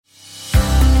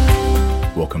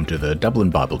Welcome to the Dublin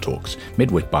Bible Talks,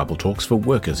 midweek Bible talks for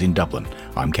workers in Dublin.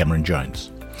 I'm Cameron Jones.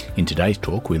 In today's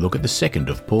talk, we look at the second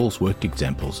of Paul's worked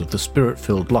examples of the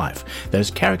Spirit-filled life that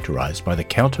is characterised by the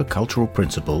countercultural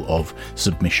principle of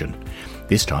submission.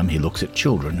 This time he looks at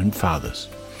children and fathers.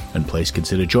 And please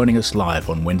consider joining us live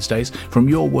on Wednesdays from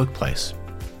your workplace.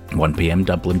 1 p.m.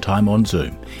 Dublin time on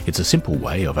Zoom. It's a simple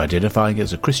way of identifying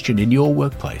as a Christian in your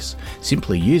workplace.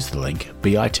 Simply use the link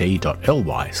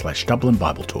bit.ly/Dublin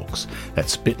Bible Talks.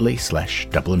 That's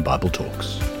bit.ly/Dublin Bible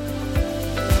Talks.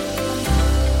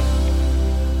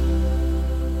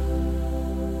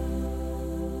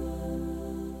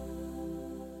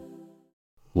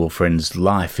 Well, friends,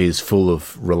 life is full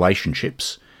of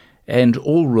relationships, and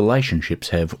all relationships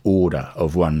have order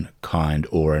of one kind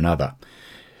or another.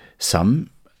 Some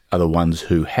are the ones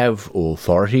who have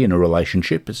authority in a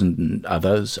relationship, and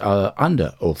others are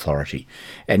under authority.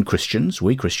 And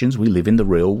we Christians, we live in the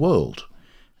real world.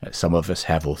 Some of us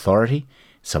have authority,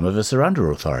 some of us are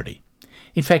under authority.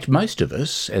 In fact, most of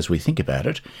us, as we think about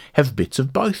it, have bits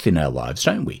of both in our lives,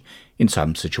 don't we? In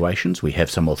some situations, we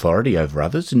have some authority over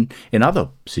others, and in other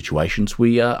situations,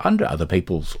 we are under other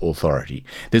people's authority.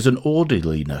 There's an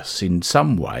orderliness in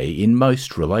some way in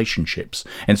most relationships.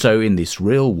 And so in this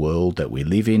real world that we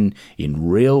live in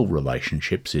real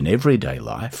relationships, in everyday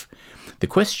life, the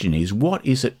question is, what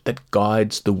is it that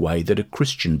guides the way that a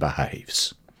Christian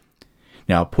behaves?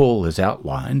 Now, Paul has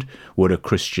outlined what a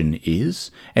Christian is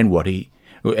and what it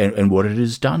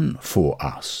has done for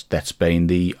us. That's been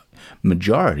the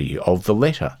majority of the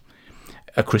letter.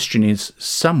 A Christian is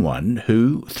someone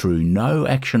who, through no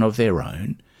action of their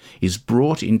own, is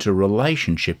brought into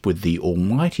relationship with the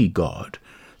Almighty God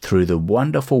through the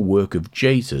wonderful work of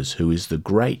Jesus, who is the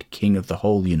great King of the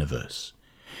whole universe.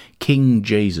 King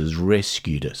Jesus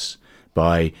rescued us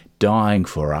by dying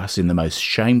for us in the most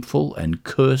shameful and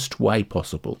cursed way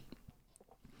possible.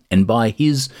 And by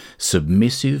his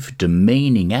submissive,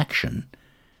 demeaning action,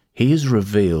 he has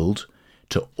revealed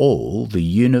to all the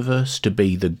universe to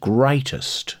be the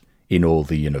greatest in all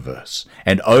the universe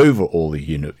and over all the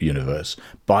universe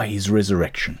by his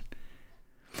resurrection.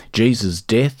 Jesus'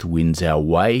 death wins our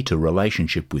way to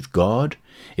relationship with God.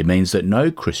 It means that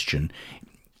no Christian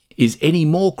is any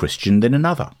more Christian than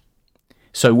another.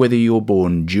 So whether you're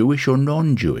born Jewish or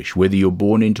non-Jewish, whether you're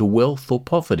born into wealth or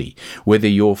poverty, whether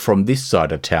you're from this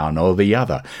side of town or the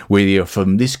other, whether you're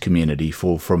from this community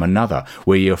or from another,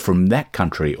 whether you're from that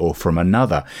country or from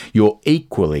another, you're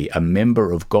equally a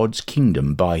member of God's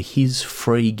kingdom by his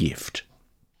free gift.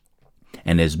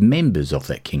 And as members of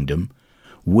that kingdom,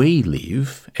 we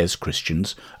live, as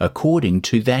Christians, according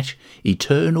to that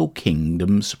eternal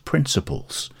kingdom's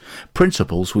principles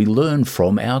we learn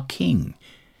from our King.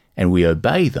 And we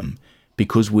obey them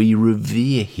because we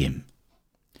revere him.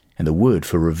 And the word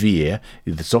for revere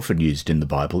that's often used in the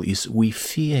Bible is we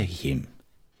fear him.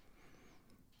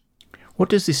 What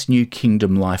does this new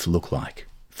kingdom life look like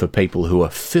for people who are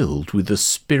filled with the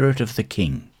Spirit of the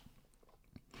King?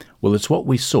 Well, it's what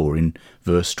we saw in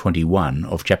verse 21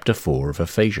 of chapter 4 of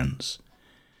Ephesians.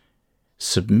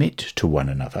 Submit to one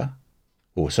another.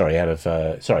 Chapter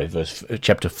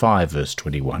 5, verse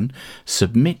 21.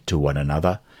 Submit to one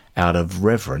another out of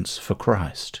reverence for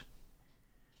Christ.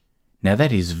 Now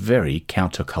that is very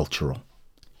countercultural.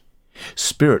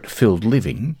 Spirit-filled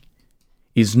living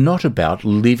is not about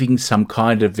living some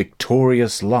kind of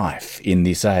victorious life in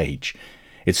this age.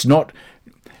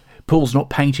 Paul's not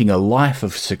painting a life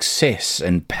of success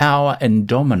and power and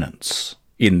dominance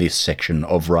in this section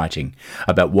of writing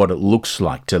about what it looks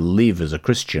like to live as a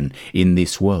Christian in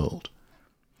this world.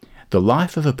 The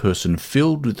life of a person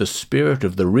filled with the Spirit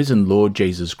of the risen Lord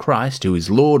Jesus Christ, who is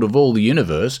Lord of all the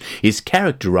universe, is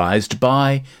characterized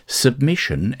by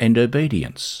submission and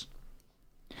obedience.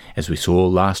 As we saw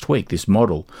last week, this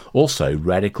model also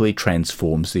radically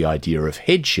transforms the idea of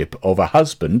headship of a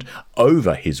husband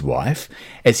over his wife,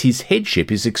 as his headship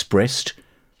is expressed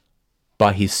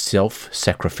by his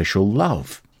self-sacrificial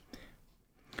love.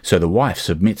 So the wife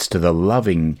submits to the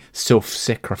loving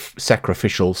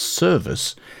self-sacrificial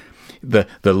service, the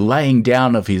laying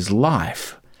down of his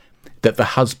life that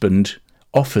the husband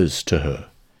offers to her,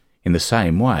 in the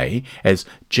same way as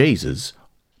Jesus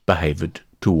behaved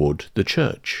toward the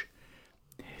church.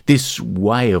 This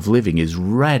way of living is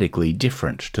radically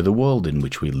different to the world in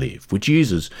which we live, which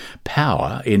uses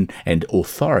power and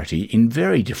authority in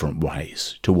very different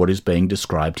ways to what is being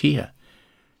described here.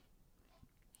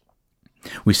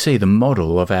 We see the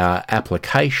model of our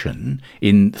application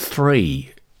in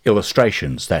 3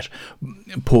 illustrations that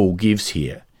Paul gives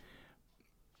here.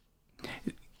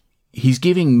 He's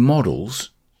giving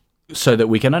models so that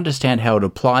we can understand how it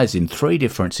applies in 3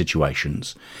 different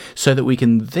situations, so that we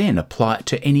can then apply it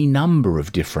to any number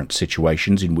of different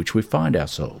situations in which we find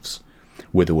ourselves,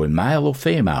 whether we're male or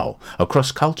female,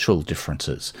 across cultural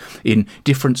differences, in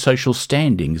different social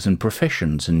standings and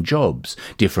professions and jobs,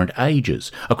 different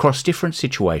ages, across different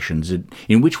situations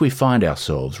in which we find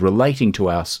ourselves relating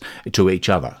to each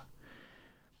other.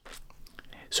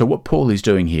 So what Paul is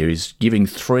doing here is giving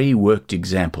 3 worked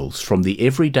examples from the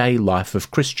everyday life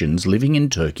of Christians living in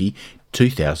Turkey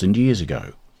 2,000 years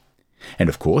ago. And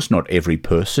of course, not every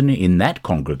person in that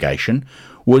congregation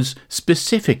was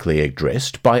specifically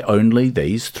addressed by only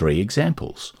these 3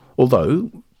 examples,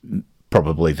 although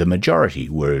probably the majority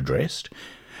were addressed.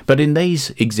 But in these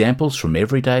examples from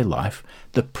everyday life,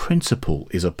 the principle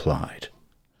is applied,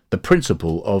 the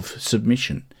principle of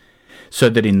submission, so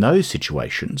that in those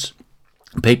situations,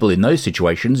 people in those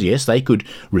situations, yes, they could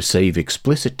receive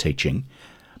explicit teaching,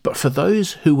 but for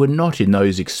those who were not in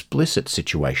those explicit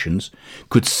situations,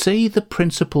 could see the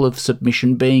principle of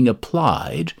submission being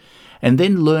applied and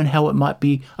then learn how it might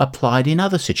be applied in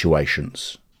other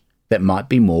situations that might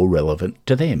be more relevant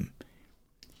to them.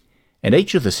 And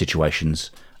each of the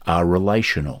situations are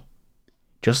relational.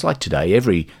 Just like today,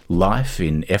 every life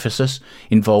in Ephesus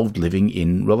involved living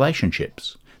in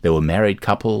relationships. There were married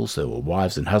couples, there were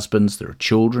wives and husbands, there are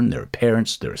children, there are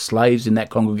parents, there are slaves in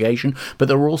that congregation, but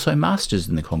there were also masters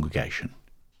in the congregation.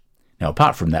 Now,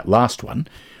 apart from that last one,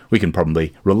 we can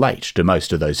probably relate to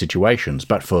most of those situations,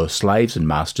 but for slaves and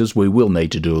masters, we will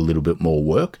need to do a little bit more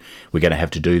work. We're going to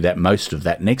have to do most of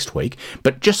that next week.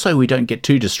 But just so we don't get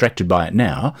too distracted by it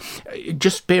now,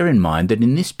 just bear in mind that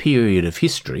in this period of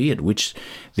history at which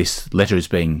this letter is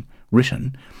being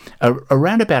written,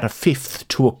 around about 1/5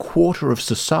 to 1/4 of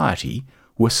society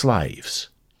were slaves.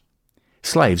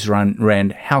 Slaves ran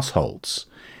households.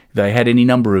 They had any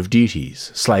number of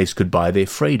duties. Slaves could buy their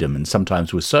freedom and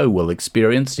sometimes were so well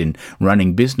experienced in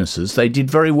running businesses they did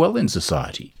very well in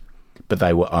society. But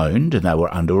they were owned and they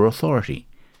were under authority.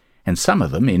 And some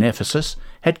of them in Ephesus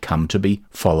had come to be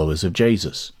followers of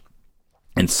Jesus.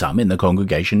 And some in the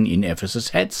congregation in Ephesus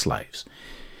had slaves.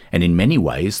 And in many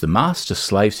ways, the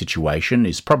master-slave situation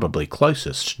is probably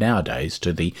closest nowadays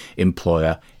to the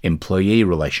employer-employee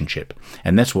relationship.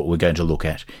 And that's what we're going to look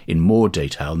at in more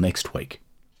detail next week.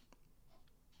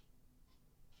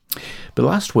 But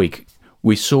last week,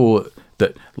 we saw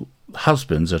that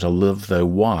husbands are to love their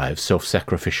wives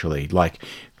self-sacrificially, like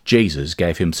Jesus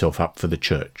gave himself up for the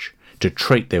church, to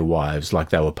treat their wives like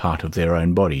they were part of their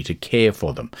own body, to care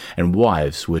for them, and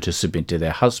wives were to submit to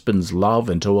their husbands' love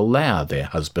and to allow their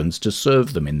husbands to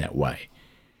serve them in that way.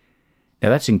 Now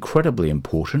that's incredibly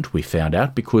important, we found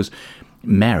out, because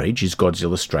marriage is God's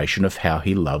illustration of how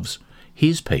he loves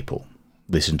his people.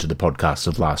 Listen to the podcast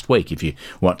of last week if you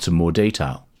want some more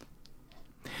detail.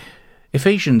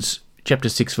 Ephesians chapter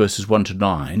 6 verses 1 to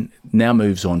 9 now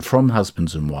moves on from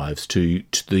husbands and wives to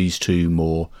these 2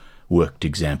 more worked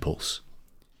examples.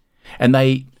 And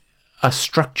they are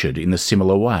structured in a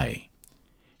similar way.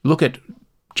 Look at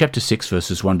chapter 6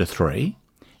 verses 1 to 3.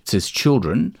 It says,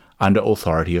 children under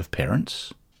authority of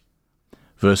parents.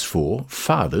 Verse 4,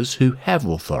 fathers who have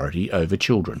authority over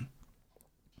children.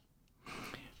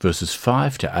 Verses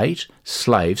 5 to 8,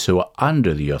 slaves who are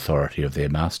under the authority of their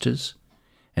masters.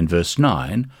 And verse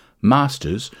 9,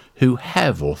 masters who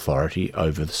have authority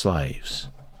over the slaves.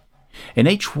 In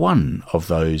each one of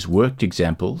those worked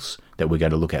examples that we're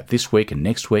going to look at this week and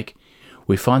next week,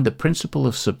 we find the principle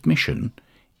of submission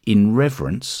in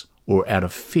reverence or out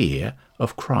of fear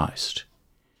of Christ.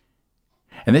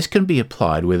 And this can be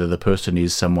applied whether the person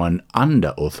is someone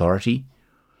under authority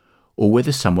or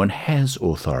whether someone has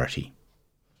authority.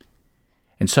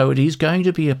 And so it is going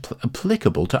to be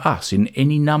applicable to us in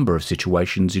any number of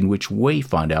situations in which we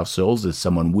find ourselves as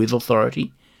someone with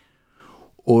authority,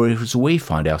 or as we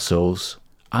find ourselves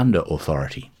under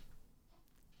authority.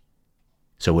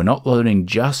 So we're not learning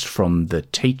just from the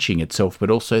teaching itself,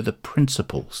 but also the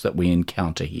principles that we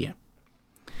encounter here.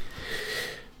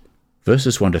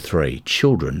 Verses 1 to 3,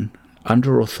 children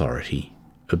under authority,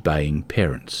 obeying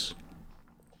parents.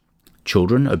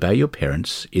 Children, obey your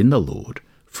parents in the Lord,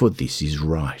 for this is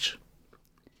right.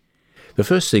 The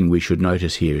first thing we should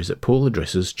notice here is that Paul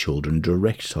addresses children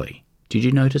directly. Did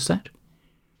you notice that?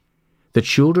 The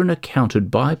children are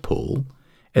counted by Paul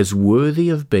as worthy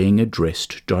of being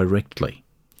addressed directly,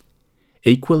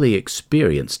 equally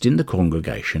experienced in the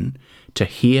congregation to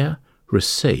hear,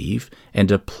 receive,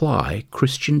 and apply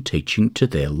Christian teaching to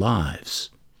their lives.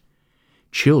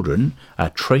 Children are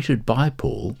treated by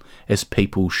Paul as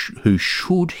people who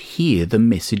should hear the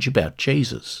message about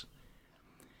Jesus.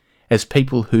 as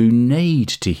people who need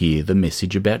to hear the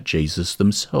message about Jesus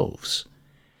themselves,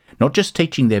 not just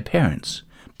teaching their parents,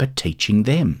 but teaching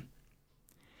them.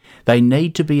 They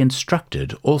need to be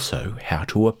instructed also how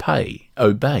to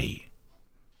obey.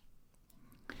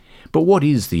 But what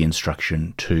is the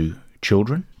instruction to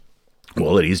children?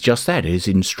 Well, it is just that. It is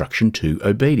instruction to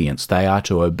obedience. They are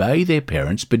to obey their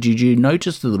parents, but did you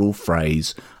notice the little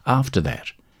phrase after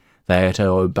that? They are to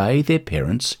obey their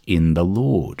parents in the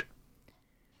Lord.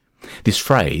 This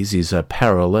phrase is a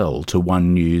parallel to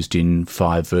one used in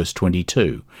 5 verse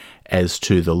 22, as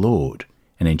to the Lord,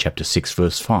 and in chapter 6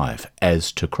 verse 5,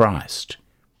 as to Christ.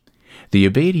 The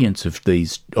obedience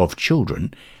of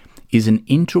children is an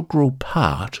integral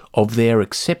part of their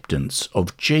acceptance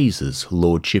of Jesus'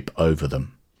 lordship over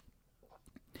them.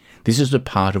 This is a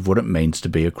part of what it means to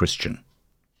be a Christian.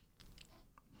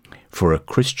 For a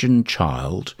Christian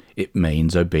child, it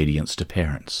means obedience to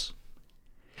parents.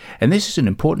 And this is an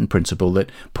important principle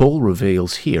that Paul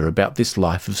reveals here about this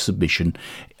life of submission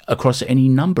across any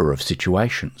number of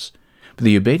situations. But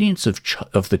the obedience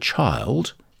of the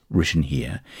child, written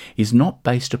here, is not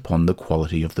based upon the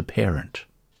quality of the parent.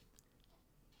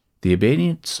 The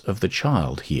obedience of the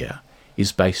child here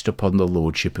is based upon the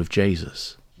lordship of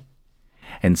Jesus.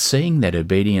 And seeing that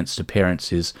obedience to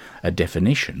parents is a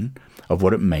definition of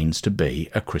what it means to be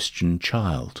a Christian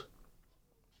child.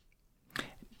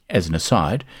 As an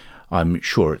aside, I'm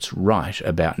sure it's right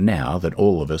about now that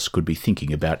all of us could be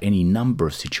thinking about any number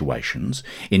of situations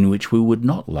in which we would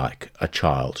not like a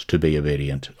child to be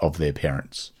obedient of their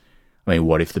parents. I mean,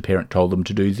 what if the parent told them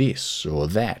to do this or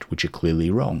that, which are clearly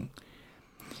wrong?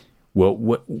 Well,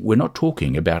 we're not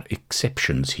talking about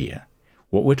exceptions here.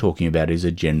 What we're talking about is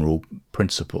a general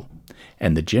principle.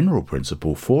 And the general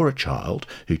principle for a child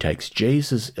who takes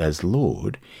Jesus as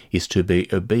Lord is to be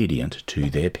obedient to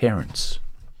their parents.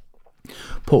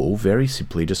 Paul very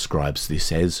simply describes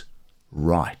this as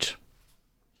right.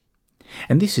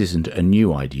 And this isn't a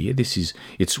new idea.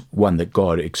 It's one that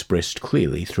God expressed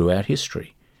clearly throughout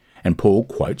history. And Paul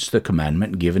quotes the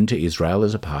commandment given to Israel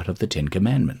as a part of the Ten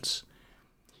Commandments.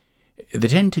 The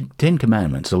Ten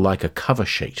Commandments are like a cover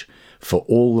sheet for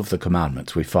all of the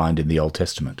commandments we find in the Old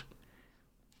Testament.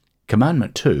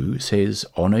 Commandment 2 says,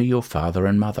 "Honour your father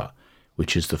and mother,"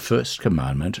 which is the first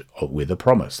commandment with a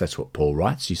promise. That's what Paul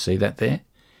writes. You see that there?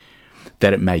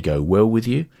 That it may go well with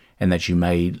you and that you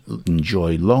may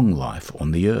enjoy long life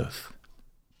on the earth.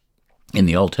 In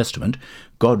the Old Testament,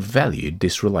 God valued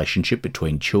this relationship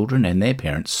between children and their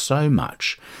parents so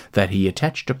much that he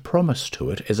attached a promise to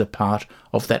it as a part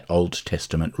of that Old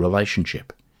Testament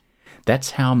relationship.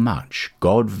 That's how much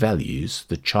God values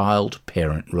the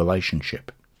child-parent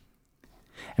relationship.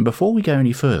 And before we go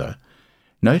any further,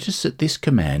 notice that this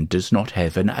command does not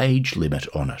have an age limit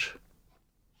on it.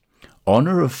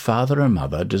 Honour of father and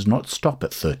mother does not stop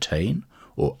at 13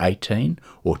 or 18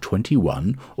 or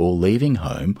 21 or leaving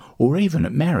home or even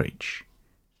at marriage.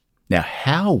 Now,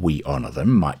 how we honour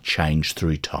them might change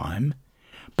through time,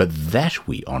 but that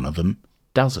we honour them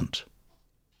doesn't.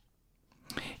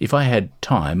 If I had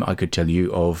time, I could tell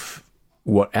you of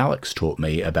what Alex taught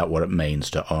me about what it means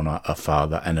to honour a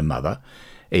father and a mother,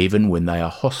 even when they are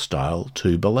hostile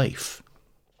to belief.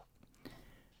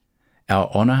 Our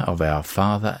honour of our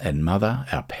father and mother,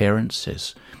 our parents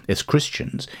as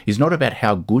Christians, is not about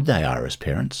how good they are as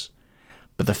parents,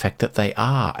 but the fact that they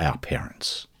are our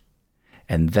parents.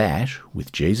 And that,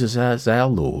 with Jesus as our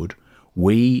Lord,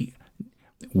 we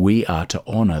are to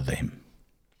honour them.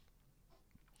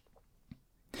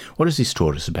 What has this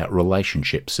taught us about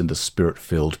relationships and the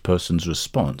Spirit-filled person's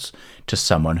response to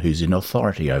someone who's in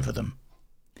authority over them?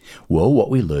 Well, what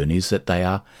we learn is that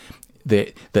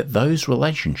that those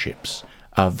relationships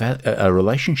are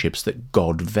relationships that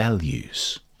God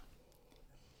values.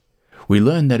 We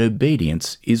learn that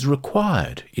obedience is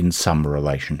required in some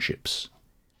relationships.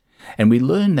 And we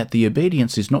learn that the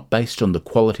obedience is not based on the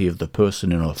quality of the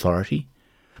person in authority,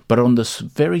 but on the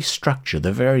very structure,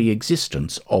 the very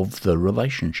existence of the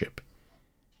relationship.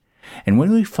 And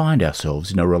when we find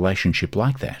ourselves in a relationship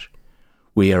like that,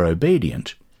 we are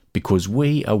obedient because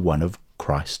we are one of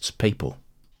Christ's people.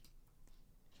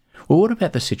 Well, what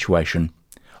about the situation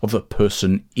of a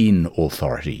person in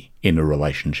authority in a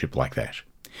relationship like that?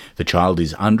 The child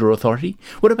is under authority.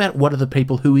 What about one of the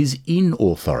people who is in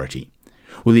authority?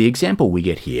 Well, the example we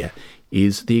get here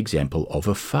is the example of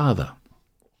a father.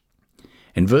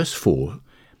 And verse 4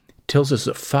 tells us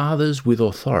that fathers with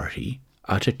authority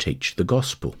are to teach the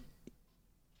gospel.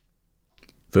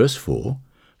 Verse 4,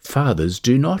 "Fathers,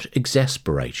 do not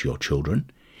exasperate your children.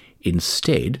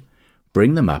 Instead,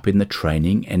 bring them up in the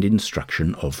training and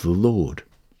instruction of the Lord."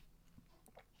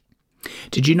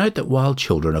 Did you note that while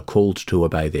children are called to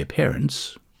obey their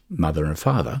parents, mother and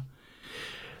father,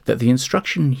 that the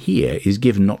instruction here is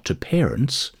given not to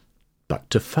parents, but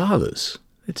to fathers?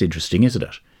 It's interesting, isn't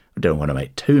it? I don't want to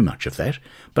make too much of that,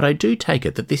 but I do take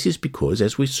it that this is because,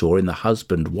 as we saw in the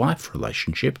husband-wife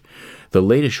relationship, the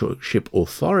leadership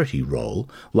authority role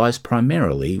lies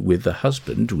primarily with the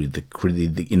husband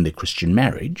in the Christian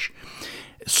marriage,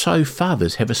 so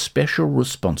fathers have a special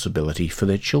responsibility for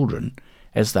their children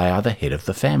as they are the head of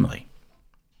the family.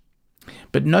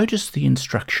 But notice the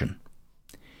instruction.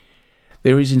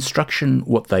 There is instruction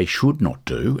what they should not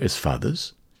do as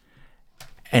fathers,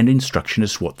 and instruction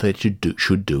as what they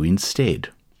should do instead.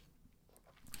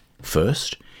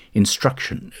 First,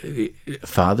 instruction.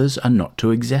 Fathers are not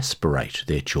to exasperate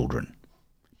their children.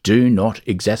 Do not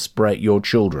exasperate your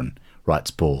children,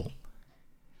 writes Paul.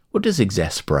 What does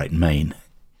exasperate mean?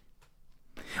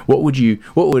 What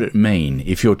would it mean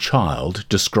if your child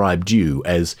described you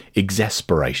as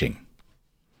exasperating?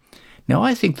 Now,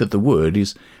 I think that the word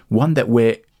is one that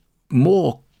we're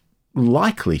more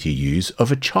likely to use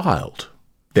of a child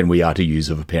than we are to use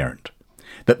of a parent.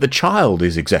 That the child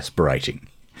is exasperating.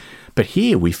 But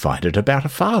here we find it about a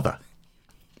father.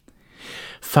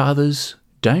 Fathers,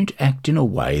 don't act in a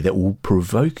way that will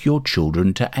provoke your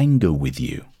children to anger with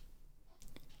you.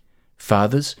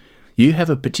 Fathers, you have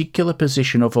a particular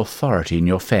position of authority in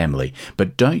your family,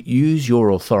 but don't use your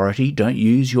authority, don't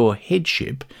use your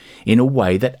headship in a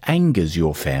way that angers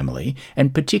your family,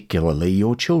 and particularly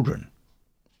your children.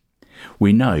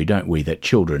 We know, don't we, that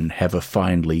children have a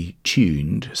finely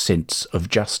tuned sense of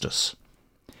justice.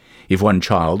 If one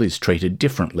child is treated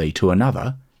differently to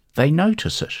another, they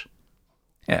notice it.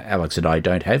 Alex and I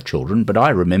don't have children, but I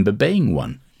remember being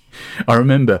one. I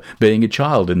remember being a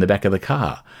child in the back of the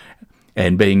car,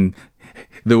 and being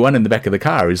the one in the back of the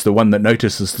car is the one that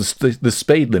notices the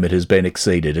speed limit has been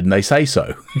exceeded, and they say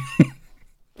so.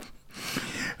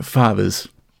 Fathers,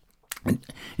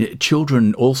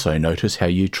 children also notice how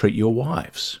you treat your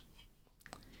wives.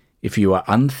 If you are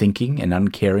unthinking and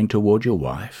uncaring toward your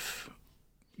wife,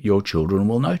 your children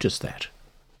will notice that.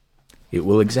 It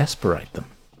will exasperate them.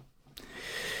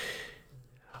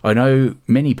 I know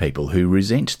many people who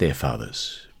resent their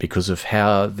fathers because of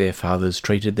how their fathers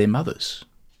treated their mothers.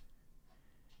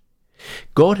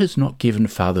 God has not given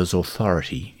fathers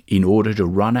authority in order to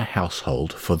run a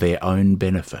household for their own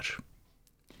benefit.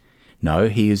 No,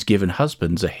 he has given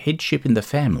husbands a headship in the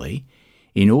family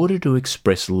in order to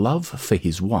express love for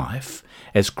his wife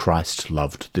as Christ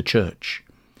loved the church.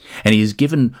 And he has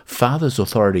given fathers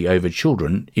authority over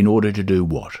children in order to do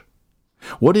what?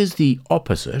 What is the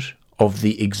opposite of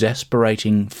the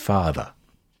exasperating father?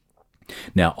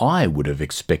 Now, I would have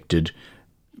expected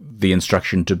the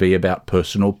instruction to be about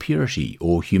personal purity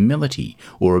or humility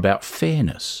or about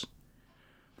fairness.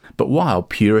 But while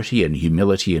purity and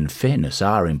humility and fairness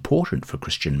are important for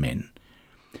Christian men,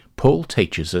 Paul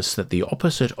teaches us that the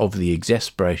opposite of the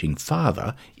exasperating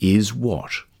father is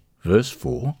what? Verse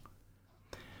 4,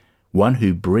 one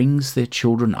who brings their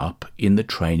children up in the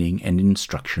training and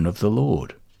instruction of the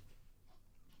Lord.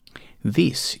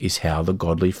 This is how the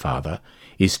godly father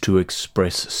is to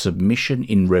express submission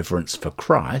in reverence for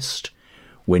Christ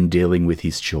when dealing with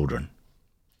his children.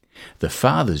 The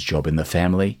father's job in the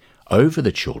family over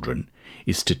the children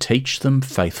is to teach them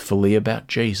faithfully about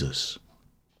Jesus.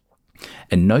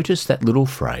 And notice that little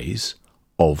phrase,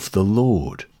 of the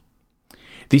Lord.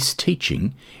 This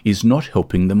teaching is not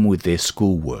helping them with their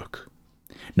schoolwork.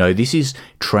 No, this is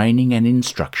training and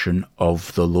instruction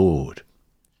of the Lord.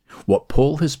 What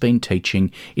Paul has been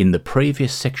teaching in the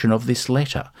previous section of this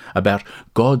letter about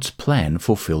God's plan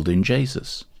fulfilled in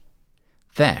Jesus.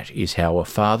 That is how a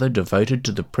father devoted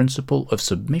to the principle of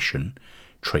submission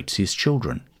treats his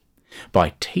children,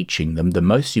 by teaching them the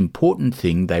most important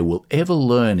thing they will ever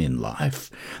learn in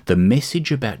life, the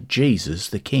message about Jesus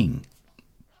the King.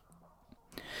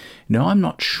 Now, I'm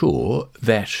not sure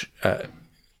that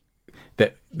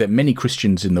many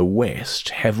Christians in the West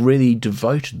have really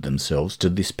devoted themselves to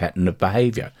this pattern of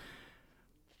behaviour.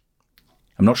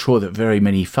 I'm not sure that very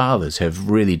many fathers have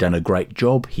really done a great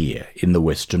job here in the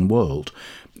Western world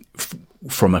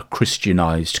from a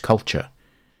Christianised culture.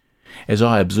 As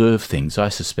I observe things, I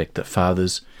suspect that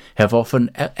fathers have often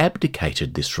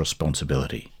abdicated this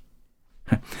responsibility.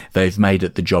 They've made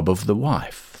it the job of the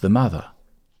wife, the mother.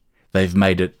 They've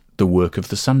made it the work of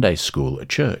the Sunday school at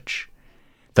church.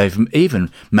 They've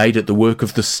even made it the work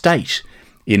of the state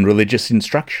in religious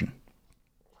instruction.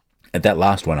 At that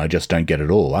last one, I just don't get it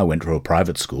all. I went to a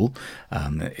private school.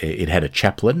 It had a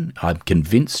chaplain. I'm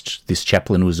convinced this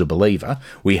chaplain was a believer.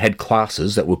 We had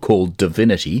classes that were called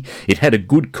divinity. It had a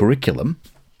good curriculum.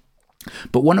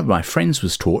 But one of my friends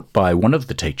was taught by one of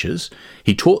the teachers.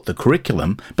 He taught the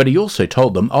curriculum, but he also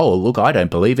told them, "Oh, look, I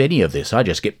don't believe any of this. I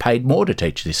just get paid more to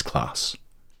teach this class."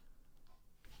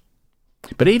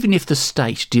 But even if the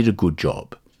state did a good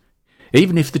job,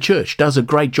 even if the church does a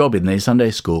great job in their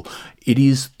Sunday school, it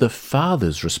is the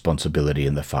father's responsibility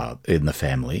in the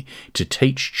family to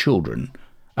teach children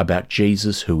about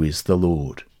Jesus, who is the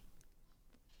Lord.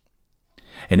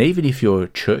 And even if your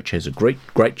church has a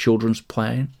great children's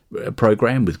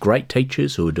program with great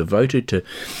teachers who are devoted to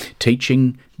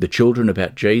teaching the children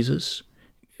about Jesus,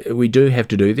 we do have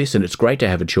to do this, and it's great to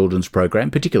have a children's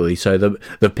program, particularly so that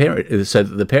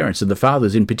the parents and the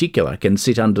fathers in particular can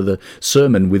sit under the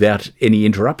sermon without any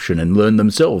interruption and learn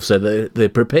themselves, so they're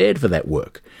prepared for that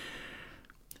work.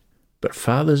 But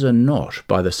fathers are not,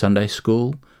 by the Sunday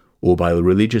school or by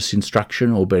religious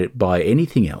instruction or by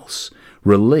anything else,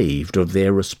 relieved of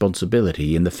their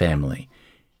responsibility in the family.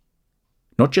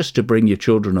 Not just to bring your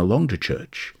children along to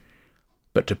church,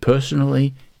 but to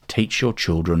personally teach your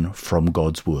children from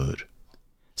God's Word.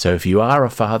 So if you are a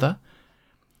father,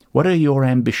 what are your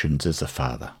ambitions as a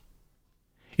father?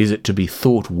 Is it to be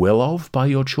thought well of by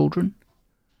your children?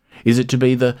 Is it to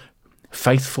be the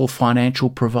faithful financial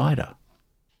provider?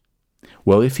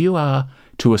 Well, if you are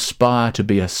to aspire to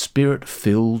be a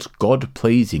spirit-filled,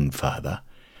 God-pleasing father,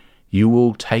 you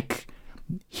will take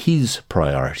His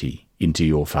priority into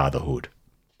your fatherhood.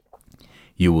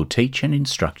 You will teach and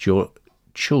instruct your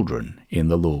children in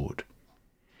the Lord.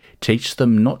 Teach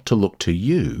them not to look to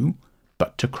you,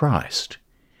 but to Christ,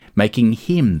 making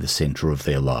Him the centre of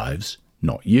their lives,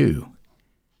 not you.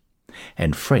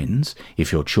 And friends,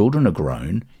 if your children are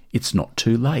grown, it's not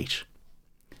too late.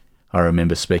 I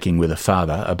remember speaking with a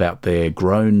father about their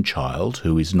grown child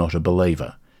who is not a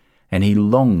believer, and he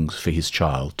longs for his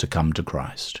child to come to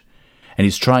Christ, and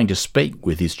he's trying to speak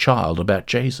with his child about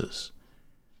Jesus.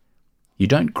 You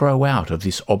don't grow out of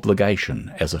this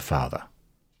obligation as a father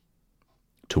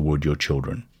toward your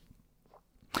children.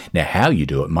 Now, how you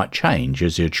do it might change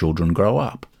as your children grow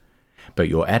up, but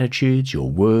your attitudes, your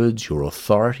words, your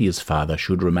authority as father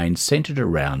should remain centred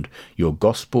around your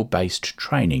gospel-based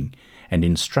training and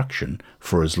instruction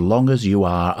for as long as you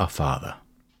are a father.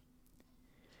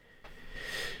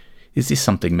 Is this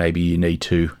something maybe you need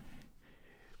to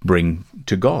bring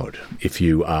to God if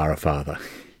you are a father?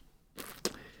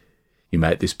 You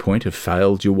may at this point have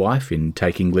failed your wife in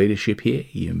taking leadership here.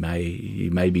 You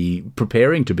may be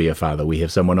preparing to be a father. We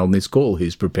have someone on this call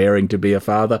who's preparing to be a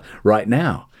father right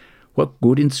now. What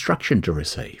good instruction to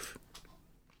receive.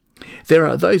 There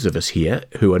are those of us here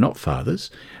who are not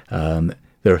fathers. There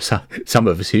are some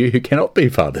of us here who cannot be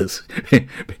fathers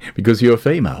because you're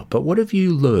female. But what have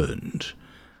you learned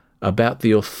about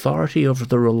the authority of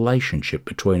the relationship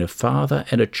between a father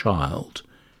and a child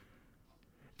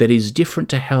that is different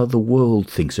to how the world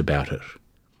thinks about it?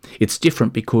 It's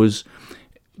different because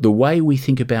the way we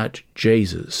think about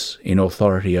Jesus in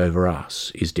authority over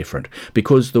us is different,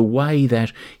 because the way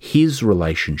that His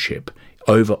relationship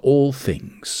over all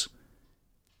things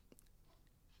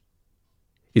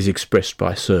is expressed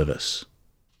by service.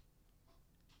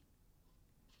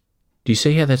 Do you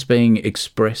see how that's being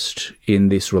expressed in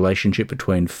this relationship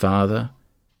between father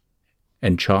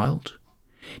and child?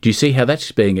 Do you see how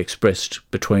that's being expressed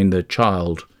between the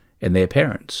child and their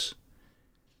parents?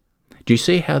 Do you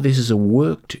see how this is a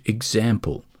worked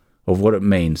example of what it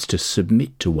means to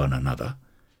submit to one another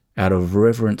out of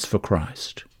reverence for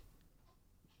Christ?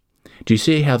 Do you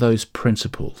see how those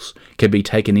principles can be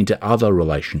taken into other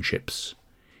relationships,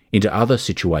 into other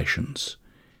situations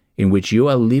in which you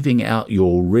are living out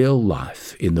your real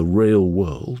life in the real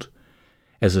world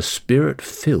as a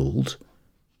Spirit-filled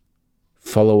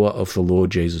follower of the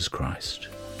Lord Jesus Christ?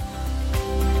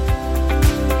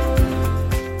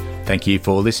 Thank you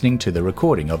for listening to the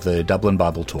recording of the Dublin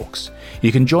Bible Talks.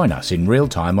 You can join us in real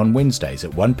time on Wednesdays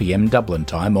at 1 p.m. Dublin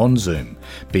time on Zoom,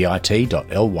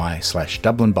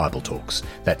 bit.ly/Dublin Bible Talks.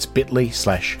 That's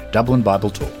bit.ly/Dublin Bible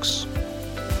Talks.